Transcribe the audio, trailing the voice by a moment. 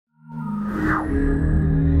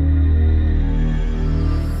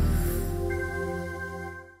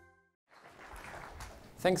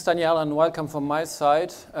Thanks, Danielle, and welcome from my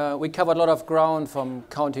side. We covered a lot of ground, from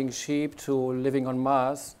counting sheep to living on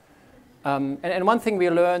Mars. And one thing we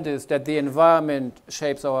learned is that the environment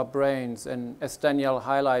shapes our brains. And as Danielle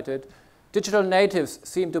highlighted, digital natives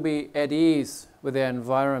seem to be at ease with their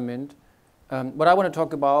environment. But I want to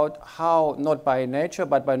talk about how, not by nature,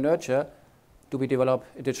 but by nurture, do we develop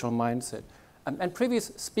a digital mindset. And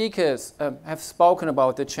previous speakers have spoken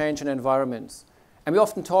about the change in environments. And we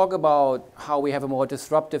often talk about how we have a more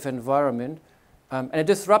disruptive environment. And a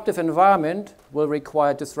disruptive environment will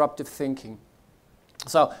require disruptive thinking.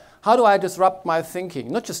 So how do I disrupt my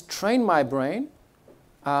thinking? Not just train my brain,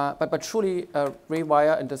 but truly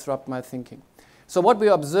rewire and disrupt my thinking. So what we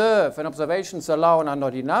observe, and observations alone are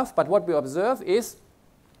not enough, but what we observe is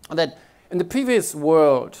that in the previous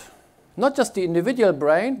world, not just the individual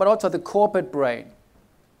brain, but also the corporate brain.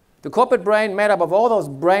 The corporate brain made up of all those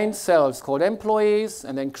brain cells called employees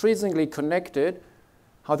and increasingly connected,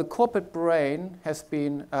 how the corporate brain has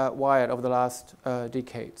been wired over the last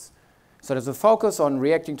decades. So there's a focus on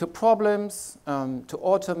reacting to problems, to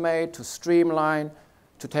automate, to streamline,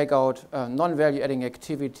 to take out non-value adding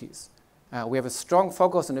activities. We have a strong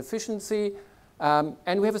focus on efficiency,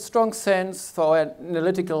 and we have a strong sense for our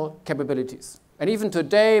analytical capabilities. And even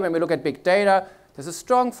today, when we look at big data, there's a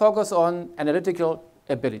strong focus on analytical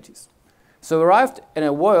abilities. So we arrived in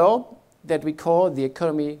a world that we call the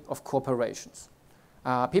economy of corporations.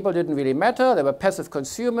 People didn't really matter. They were passive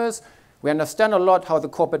consumers. We understand a lot how the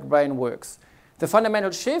corporate brain works. The fundamental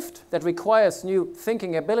shift that requires new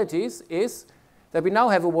thinking abilities is that we now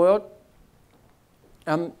have a world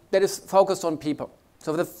that is focused on people.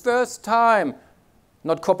 So for the first time,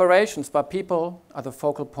 not corporations, but people are the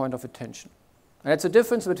focal point of attention. And it's a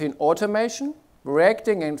difference between automation,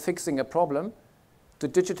 reacting and fixing a problem, to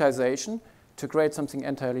digitization, to create something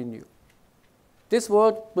entirely new. This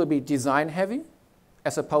world will be design heavy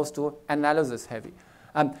as opposed to analysis heavy.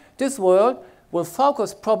 This world will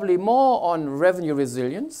focus probably more on revenue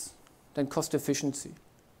resilience than cost efficiency.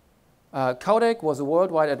 Kodak was a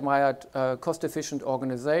worldwide admired cost-efficient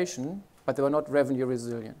organization, but they were not revenue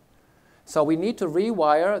resilient. So we need to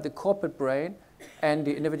rewire the corporate brain and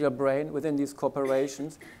the individual brain within these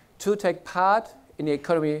corporations to take part in the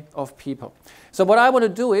economy of people. So what I want to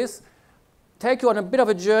do is take you on a bit of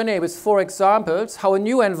a journey with 4 examples how a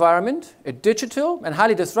new environment, a digital and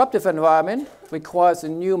highly disruptive environment, requires a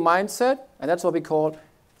new mindset, and that's what we call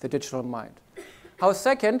the digital mind. How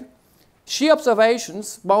second, sheer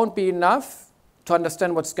observations won't be enough to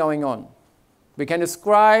understand what's going on. We can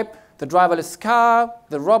describe the driverless car,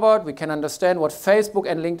 the robot, we can understand what Facebook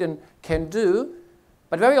and LinkedIn can do,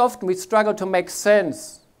 but very often we struggle to make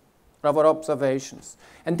sense of our observations.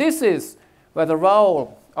 And this is where the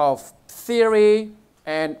role of theory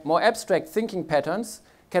and more abstract thinking patterns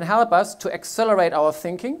can help us to accelerate our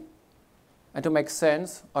thinking and to make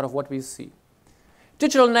sense out of what we see.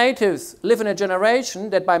 Digital natives live in a generation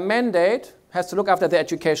that by mandate has to look after their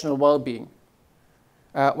educational well-being.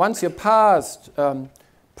 Once you're past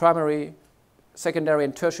primary, secondary,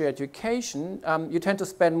 and tertiary education, you tend to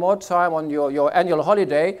spend more time on your annual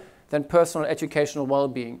holiday than personal educational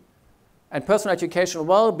well-being. And personal educational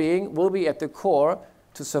well-being will be at the core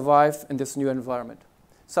to survive in this new environment.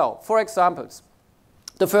 So, 4 examples.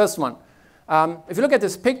 The first one, if you look at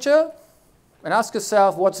this picture and ask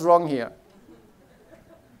yourself what's wrong here.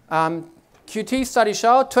 QT studies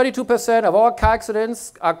show 32% of all car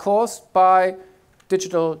accidents are caused by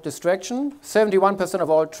digital distraction, 71% of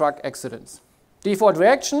all truck accidents. Default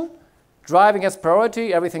reaction, driving as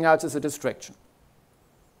priority, everything else is a distraction.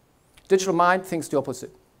 Digital mind thinks the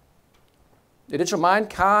opposite. The digital mind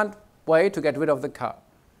can't wait to get rid of the car.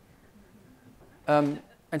 And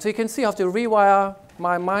so you can see how to rewire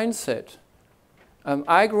my mindset.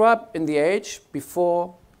 I grew up in the age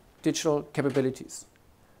before digital capabilities.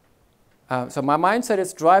 So my mindset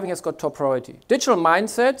is driving has got top priority. Digital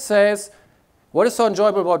mindset says, what is so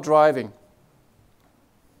enjoyable about driving?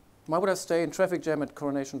 Why would I stay in traffic jam at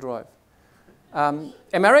Coronation Drive?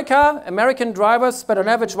 American drivers spend on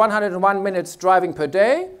average 101 minutes driving per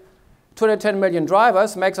day. 210 million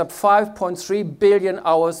drivers makes up 5.3 billion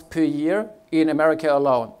hours per year in America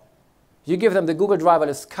alone. You give them the Google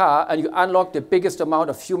driverless car and you unlock the biggest amount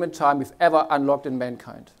of human time we've ever unlocked in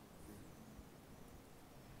mankind.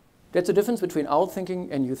 That's the difference between old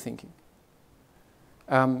thinking and new thinking.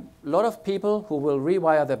 A lot of people who will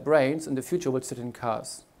rewire their brains in the future will sit in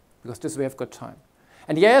cars, because this way I've got time.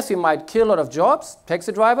 And yes, we might kill a lot of jobs,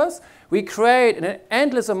 taxi drivers. We create an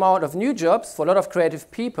endless amount of new jobs for a lot of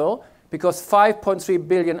creative people because 5.3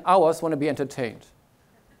 billion hours want to be entertained.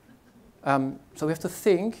 So we have to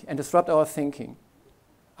think and disrupt our thinking.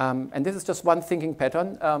 And this is just one thinking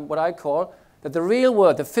pattern, what I call that the real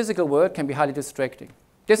world, the physical world, can be highly distracting.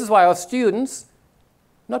 This is why our students,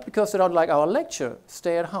 not because they don't like our lecture,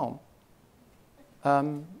 stay at home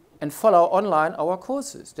and follow online our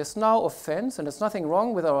courses. There's no offense, and there's nothing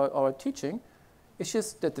wrong with our teaching. It's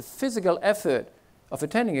just that the physical effort of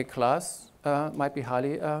attending a class might be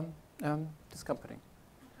highly discomforting.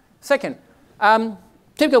 Second,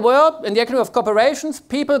 typical world, in the economy of corporations,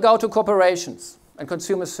 people go to corporations and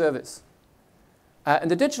consumer service. In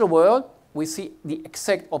the digital world, we see the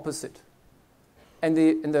exact opposite. In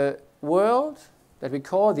the world that we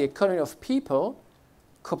call the economy of people,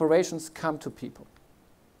 corporations come to people.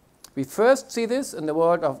 We first see this in the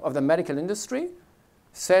world of the medical industry,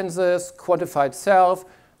 sensors, quantified self.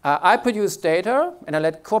 I produce data, and I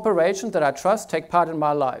let corporations that I trust take part in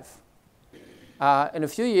my life. In a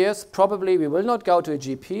few years, probably we will not go to a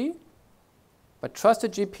GP, but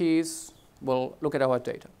trusted GPs will look at our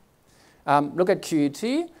data. Look at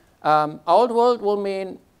QET. Old world will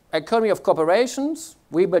mean economy of corporations.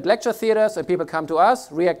 We build lecture theaters, and people come to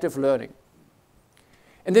us, reactive learning.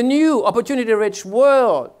 In the new opportunity-rich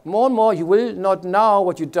world, more and more you will not know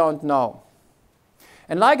what you don't know.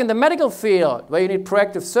 And like in the medical field, where you need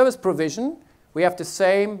proactive service provision, we have the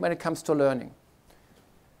same when it comes to learning.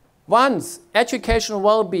 Once educational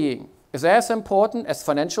well-being is as important as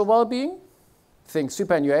financial well-being, think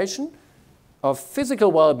superannuation, or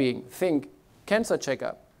physical well-being, think cancer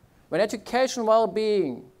checkup. When educational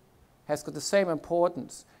well-being has got the same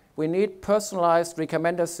importance, we need personalized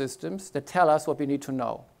recommender systems that tell us what we need to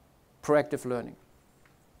know, proactive learning.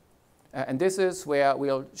 And this is where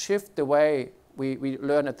we'll shift the way we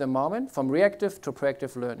learn at the moment, from reactive to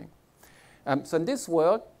proactive learning. So in this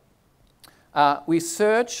world, we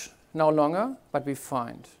search no longer, but we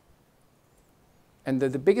find. And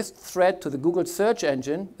the biggest threat to the Google search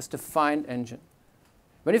engine is the find engine.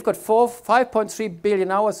 When you've got 5.3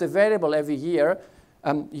 billion hours available every year,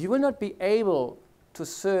 you will not be able to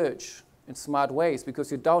search in smart ways because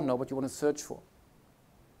you don't know what you want to search for.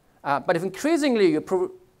 But if increasingly you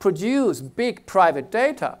produce big private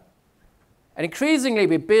data, and increasingly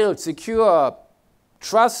we build secure,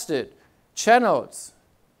 trusted channels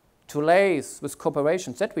to liaise with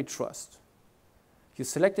corporations that we trust, you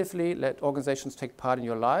selectively let organizations take part in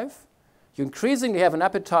your life. You increasingly have an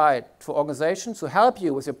appetite for organizations who help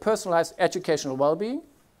you with your personalized educational well-being.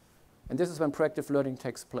 And this is when proactive learning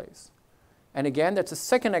takes place. And again, that's a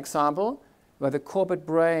second example where the corporate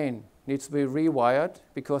brain needs to be rewired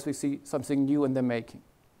because we see something new in the making.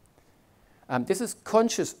 This is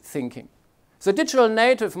conscious thinking. So digital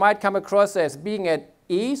native might come across as being at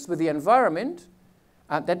ease with the environment.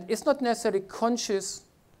 That is not necessarily conscious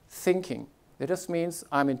thinking. It just means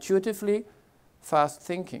I'm intuitively fast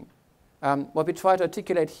thinking. What we try to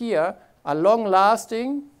articulate here are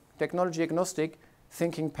long-lasting, technology-agnostic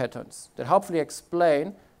thinking patterns that hopefully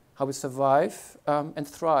explain how we survive and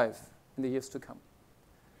thrive in the years to come.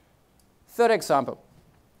 Third example.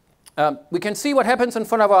 We can see what happens in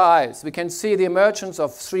front of our eyes. We can see the emergence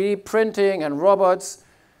of 3D printing and robots.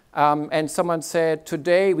 And someone said,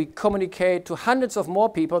 today we communicate to hundreds of more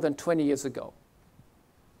people than 20 years ago.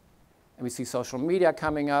 And we see social media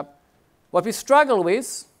coming up. What we struggle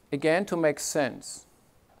with, again, to make sense.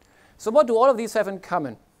 So what do all of these have in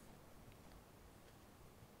common?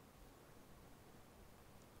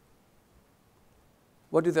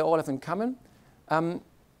 What do they all have in common?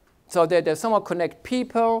 So they somehow connect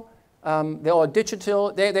people. They're all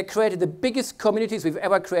digital. They created the biggest communities we've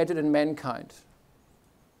ever created in mankind.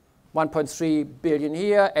 1.3 billion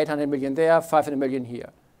here, 800 million there, 500 million here.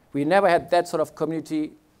 We never had that sort of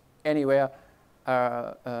community anywhere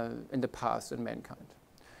in the past in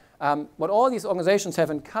mankind. What all these organizations have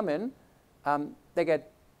in common, they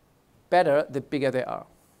get better the bigger they are,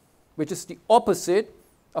 which is the opposite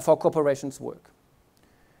of how corporations work.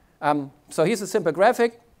 So here's a simple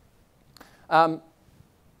graphic.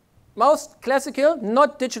 Most classical,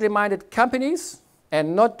 not digitally minded companies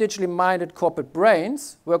and not digitally minded corporate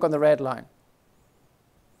brains work on the red line,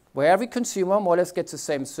 where every consumer more or less gets the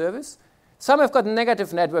same service. Some have got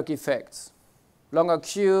negative network effects, longer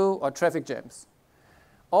queue or traffic jams.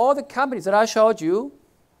 All the companies that I showed you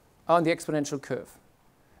are on the exponential curve.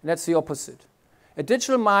 And that's the opposite. A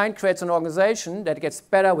digital mind creates an organization that gets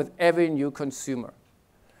better with every new consumer.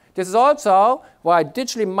 This is also why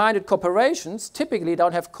digitally minded corporations typically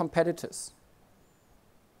don't have competitors.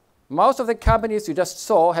 Most of the companies you just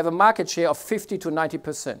saw have a market share of 50 to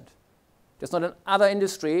 90%. There's not another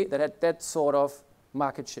industry that had that sort of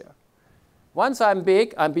market share. Once I'm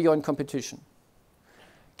big on competition.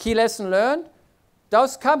 Key lesson learned,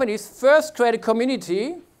 those companies first create a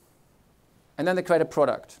community and then they create a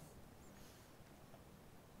product.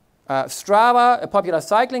 Strava, a popular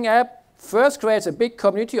cycling app, first creates a big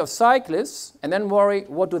community of cyclists and then worry,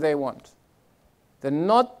 what do they want? The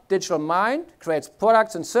not digital mind creates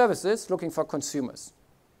products and services looking for consumers.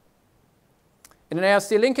 In an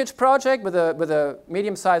ARC linkage project with a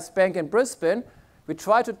medium-sized bank in Brisbane, we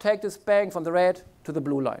try to take this bank from the red to the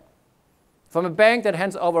blue line. From a bank that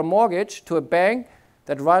hands over a mortgage to a bank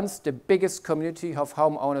that runs the biggest community of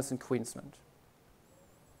homeowners in Queensland.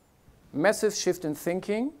 Massive shift in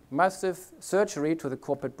thinking, massive surgery to the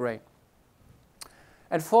corporate brain.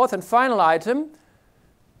 And fourth and final item,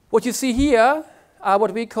 what you see here are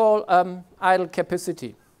what we call idle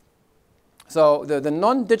capacity. So the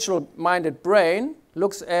non-digital minded brain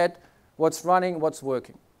looks at what's running, what's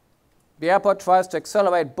working. The airport tries to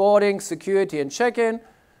accelerate boarding, security, and check-in.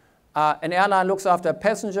 An airline looks after a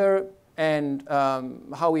passenger and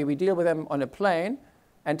how we deal with them on a plane.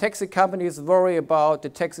 And taxi companies worry about the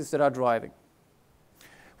taxis that are driving.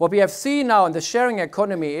 What we have seen now in the sharing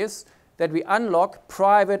economy is that we unlock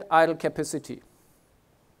private idle capacity.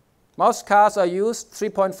 Most cars are used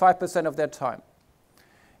 3.5% of their time.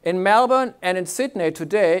 In Melbourne and in Sydney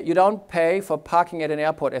today, you don't pay for parking at an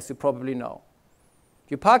airport, as you probably know.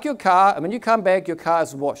 You park your car, and when you come back, your car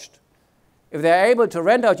is washed. If they're able to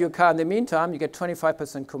rent out your car in the meantime, you get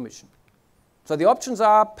 25% commission. So the options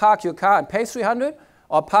are park your car and pay $300,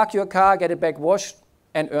 or park your car, get it back washed,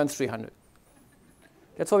 and earn $300.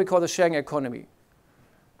 That's what we call the sharing economy.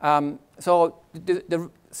 So the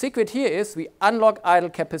secret here is we unlock idle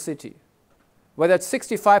capacity. Whether it's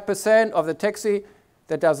 65% of the taxi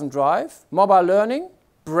that doesn't drive, mobile learning,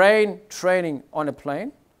 brain training on a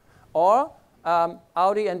plane, or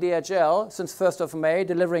Audi and DHL, since 1st of May,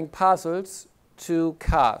 delivering parcels to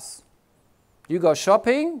cars. You go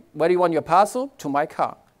shopping, where do you want your parcel? To my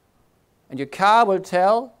car. And your car will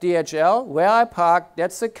tell DHL where I parked,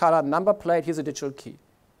 that's the color, number plate, here's a digital key.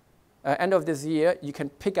 End of this year, you can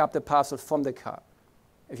pick up the parcel from the car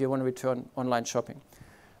if you want to return online shopping.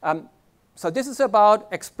 So this is about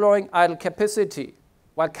exploring idle capacity,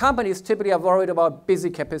 while companies typically are worried about busy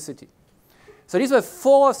capacity. So these were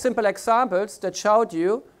 4 simple examples that showed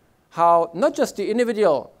you how not just the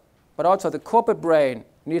individual, but also the corporate brain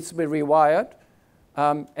needs to be rewired,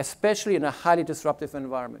 especially in a highly disruptive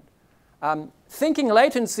environment. Thinking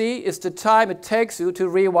latency is the time it takes you to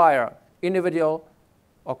rewire individual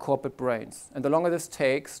or corporate brains. And the longer this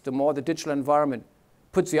takes, the more the digital environment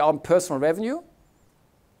puts your own personal revenue,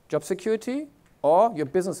 job security, or your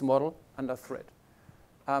business model under threat.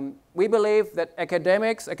 We believe that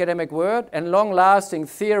academic work, and long-lasting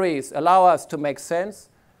theories allow us to make sense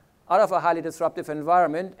out of a highly disruptive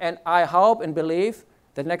environment. And I hope and believe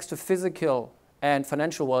that next to physical and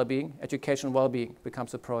financial well-being, educational well-being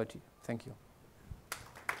becomes a priority. Thank you.